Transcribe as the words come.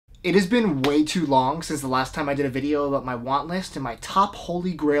It has been way too long since the last time I did a video about my want list and my top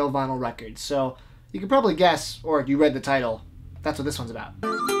holy grail vinyl records, so you can probably guess, or you read the title, that's what this one's about.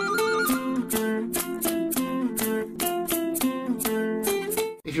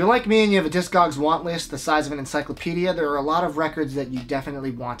 If you're like me and you have a Discogs want list the size of an encyclopedia, there are a lot of records that you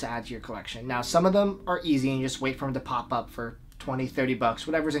definitely want to add to your collection. Now, some of them are easy and you just wait for them to pop up for 20, 30 bucks,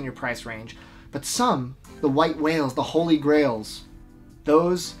 whatever's in your price range. But some, the white whales, the holy grails,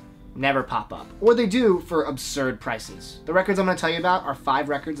 those never pop up. Or they do for absurd prices. The records I'm going to tell you about are 5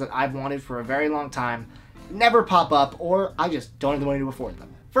 records that I've wanted for a very long time, never pop up, or I just don't have the money to afford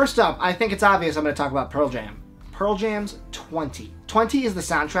them. First up, I think it's obvious I'm going to talk about Pearl Jam. Pearl Jam's 20. 20 is the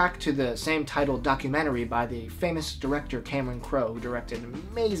soundtrack to the same titled documentary by the famous director Cameron Crowe, who directed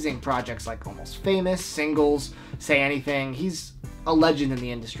amazing projects like Almost Famous, Singles, Say Anything. He's a legend in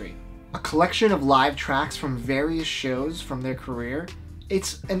the industry. A collection of live tracks from various shows from their career.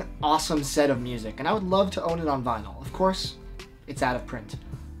 It's an awesome set of music, and I would love to own it on vinyl. Of course, it's out of print.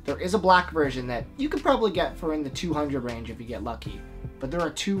 There is a black version that you could probably get for in the 200 range if you get lucky, but there are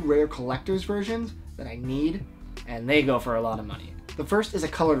 2 rare collector's versions that I need, and they go for a lot of money. The first is a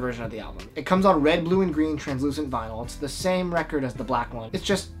colored version of the album. It comes on red, blue, and green translucent vinyl. It's the same record as the black one. It's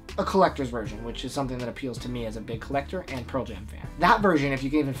just a collector's version, which is something that appeals to me as a big collector and Pearl Jam fan. That version, if you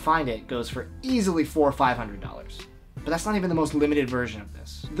can even find it, goes for easily $400 or $500. But that's not even the most limited version of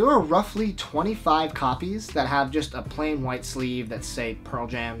this. There are roughly 25 copies that have just a plain white sleeve that say Pearl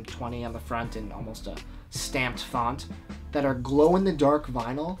Jam 20 on the front in almost a stamped font that are glow-in-the-dark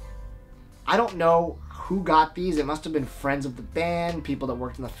vinyl. I don't know who got these. It must have been friends of the band, people that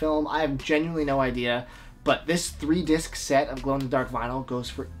worked in the film. I have genuinely no idea. But this 3-disc set of glow-in-the-dark vinyl goes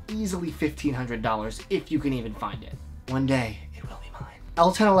for easily $1,500 if you can even find it. One day, it will be mine.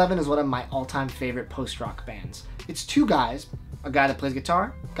 L1011 is one of my all-time favorite post-rock bands. It's 2 guys, a guy that plays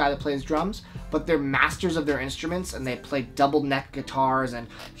guitar, a guy that plays drums, but they're masters of their instruments and they play double neck guitars and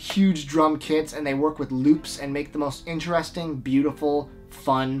huge drum kits, and they work with loops and make the most interesting, beautiful,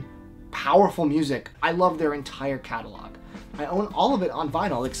 fun, powerful music. I love their entire catalog. I own all of it on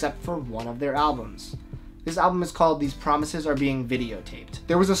vinyl except for one of their albums. This album is called These Promises Are Being Videotaped.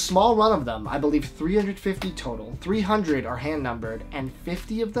 There was a small run of them, I believe 350 total. 300 are hand-numbered, and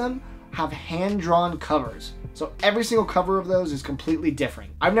 50 of them have hand-drawn covers. So every single cover of those is completely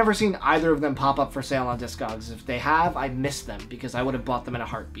different. I've never seen either of them pop up for sale on Discogs. If they have, I missed them because I would have bought them in a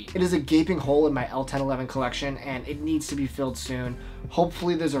heartbeat. It is a gaping hole in my L1011 collection and it needs to be filled soon.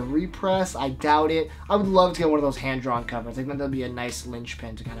 Hopefully there's a repress. I doubt it. I would love to get one of those hand-drawn covers. I think that'd be a nice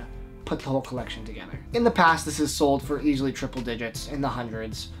linchpin to kind of put the whole collection together. In the past, this has sold for easily triple digits, in the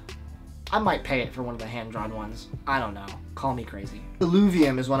hundreds. I might pay it for one of the hand-drawn ones. I don't know. Call me crazy.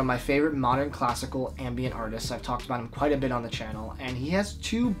 Eluvium is one of my favorite modern classical ambient artists. I've talked about him quite a bit on the channel, and he has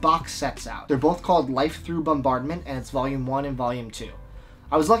 2 box sets out. They're both called Life Through Bombardment, and it's Volume 1 and Volume 2.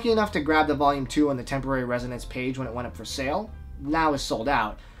 I was lucky enough to grab the Volume 2 on the Temporary Resonance page when it went up for sale. Now it's sold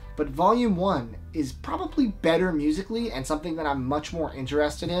out. But Volume 1 is probably better musically and something that I'm much more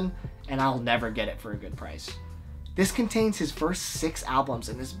interested in, and I'll never get it for a good price. This contains his first 6 albums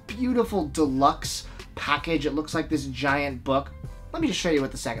in this beautiful deluxe package. It looks like this giant book. Let me just show you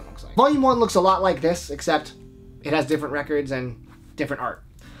what the second looks like. Volume 1 looks a lot like this, except it has different records and different art.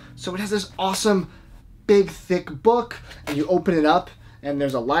 So it has this awesome, big, thick book, and you open it up, and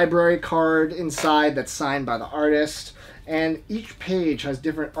there's a library card inside that's signed by the artist, and each page has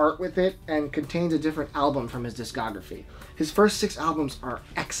different art with it and contains a different album from his discography. His first 6 albums are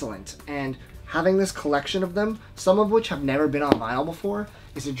excellent, and having this collection of them, some of which have never been on vinyl before,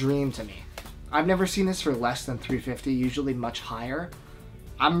 is a dream to me. I've never seen this for less than $350, usually much higher.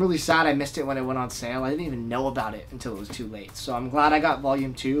 I'm really sad I missed it when it went on sale. I didn't even know about it until it was too late. So I'm glad I got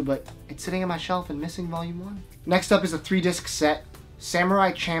Volume 2, but it's sitting on my shelf and missing Volume 1. Next up is a 3-disc set,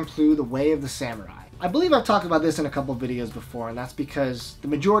 Samurai Champloo, The Way of the Samurai. I believe I've talked about this in a couple of videos before, and that's because the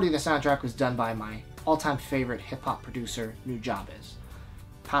majority of the soundtrack was done by my all-time favorite hip-hop producer, Nujabes.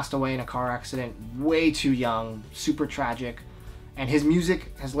 Passed away in a car accident way too young, super tragic, and his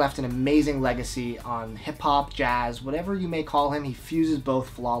music has left an amazing legacy on hip-hop, jazz, whatever you may call him. He fuses both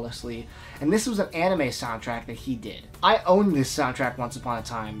flawlessly, and this was an anime soundtrack that he did. I owned this soundtrack once upon a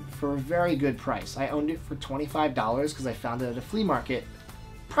time for a very good price. I owned it for $25 because I found it at a flea market,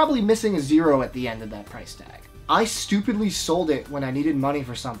 probably missing a 0 at the end of that price tag. I stupidly sold it when I needed money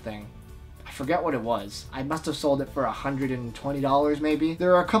for something. I forget what it was. I must have sold it for $120 maybe.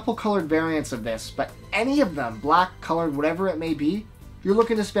 There are a couple colored variants of this, but any of them, black, colored, whatever it may be, you're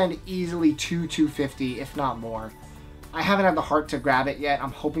looking to spend easily $250, if not more. I haven't had the heart to grab it yet.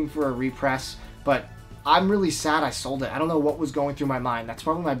 I'm hoping for a repress, but I'm really sad I sold it. I don't know what was going through my mind. That's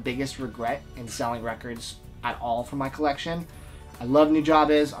probably my biggest regret in selling records at all for my collection. I love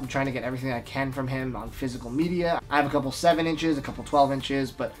Nujabes. I'm trying to get everything I can from him on physical media. I have a couple 7 inches, a couple 12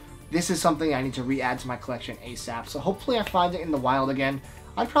 inches, but this is something I need to re-add to my collection ASAP. So hopefully I find it in the wild again.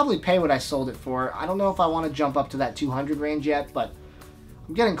 I'd probably pay what I sold it for. I don't know if I want to jump up to that 200 range yet, but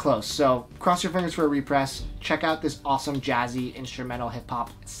I'm getting close. So cross your fingers for a repress. Check out this awesome jazzy instrumental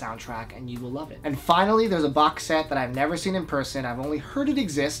hip-hop soundtrack and you will love it. And finally, there's a box set that I've never seen in person. I've only heard it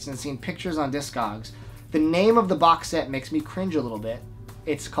exists and seen pictures on Discogs. The name of the box set makes me cringe a little bit.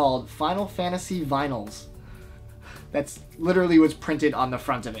 It's called Final Fantasy Vinyls. That's literally what's printed on the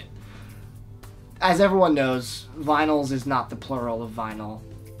front of it. As everyone knows, vinyls is not the plural of vinyl.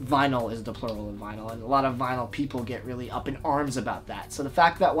 Vinyl is the plural of vinyl, and a lot of vinyl people get really up in arms about that. So the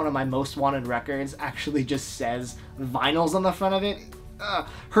fact that one of my most wanted records actually just says vinyls on the front of it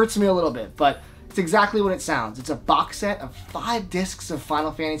hurts me a little bit, but it's exactly what it sounds. It's a box set of 5 discs of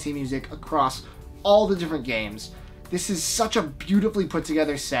Final Fantasy music across all the different games. This is such a beautifully put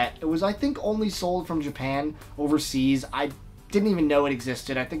together set. It was, I think, only sold from Japan overseas. I didn't even know it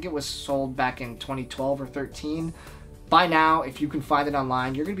existed. I think it was sold back in 2012 or 13. By now, if you can find it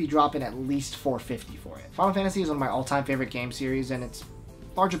online, you're going to be dropping at least $450 for it. Final Fantasy is one of my all-time favorite game series, and it's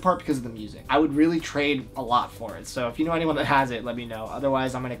large in part because of the music. I would really trade a lot for it, so if you know anyone that has it, let me know.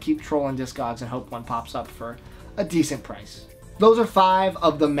 Otherwise, I'm going to keep trolling Discogs and hope one pops up for a decent price. Those are 5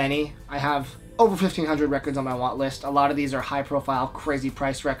 of the many. I have over 1,500 records on my want list. A lot of these are high-profile, crazy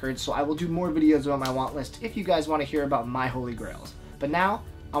price records, so I will do more videos about my want list if you guys want to hear about my holy grails. But now,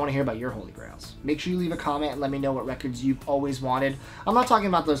 I want to hear about your holy grails. Make sure you leave a comment and let me know what records you've always wanted. I'm not talking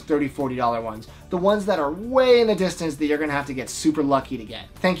about those $30, $40 ones. The ones that are way in the distance that you're going to have to get super lucky to get.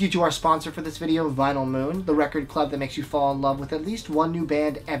 Thank you to our sponsor for this video, Vinyl Moon, the record club that makes you fall in love with at least one new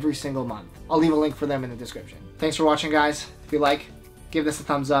band every single month. I'll leave a link for them in the description. Thanks for watching, guys. If you like, give this a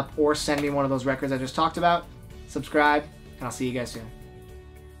thumbs up or send me one of those records I just talked about. Subscribe, and I'll see you guys soon.